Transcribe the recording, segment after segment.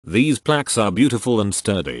These plaques are beautiful and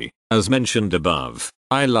sturdy, as mentioned above.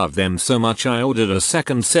 I love them so much I ordered a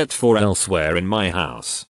second set for elsewhere in my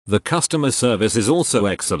house. The customer service is also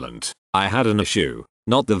excellent. I had an issue,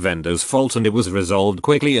 not the vendor's fault, and it was resolved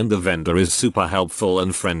quickly, and the vendor is super helpful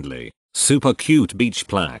and friendly. Super cute beach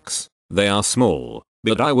plaques. They are small,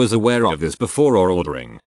 but I was aware of this before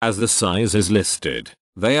ordering, as the size is listed.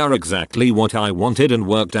 They are exactly what I wanted and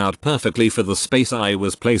worked out perfectly for the space I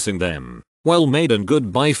was placing them. Well made and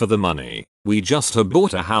good buy for the money. We just have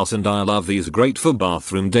bought a house and I love these, great for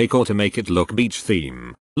bathroom decor to make it look beach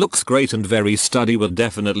theme. Looks great and very sturdy, would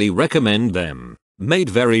definitely recommend them. Made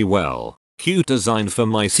very well. Cute design for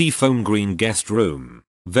my seafoam green guest room.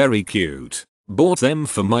 Very cute. Bought them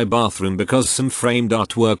for my bathroom because some framed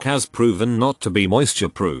artwork has proven not to be moisture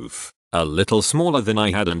proof. A little smaller than I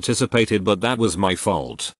had anticipated, but that was my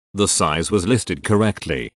fault. The size was listed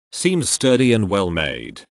correctly. Seems sturdy and well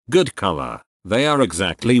made. Good color. They are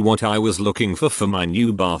exactly what I was looking for my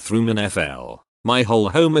new bathroom in FL. My whole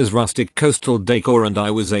home is rustic coastal decor and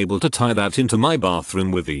I was able to tie that into my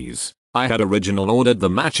bathroom with ease. I had originally ordered the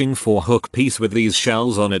matching 4-hook piece with these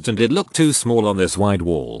shells on it and it looked too small on this wide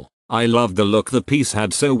wall. I loved the look the piece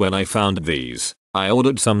had, so when I found these, I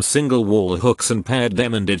ordered some single wall hooks and paired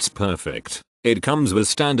them and it's perfect. It comes with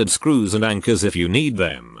standard screws and anchors if you need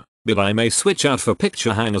them, but I may switch out for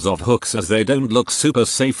picture hangers of hooks as they don't look super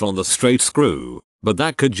safe on the straight screw, but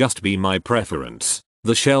that could just be my preference.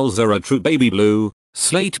 The shells are a true baby blue,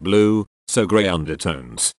 slate blue, so grey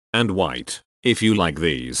undertones, and white. If you like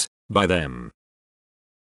these, buy them.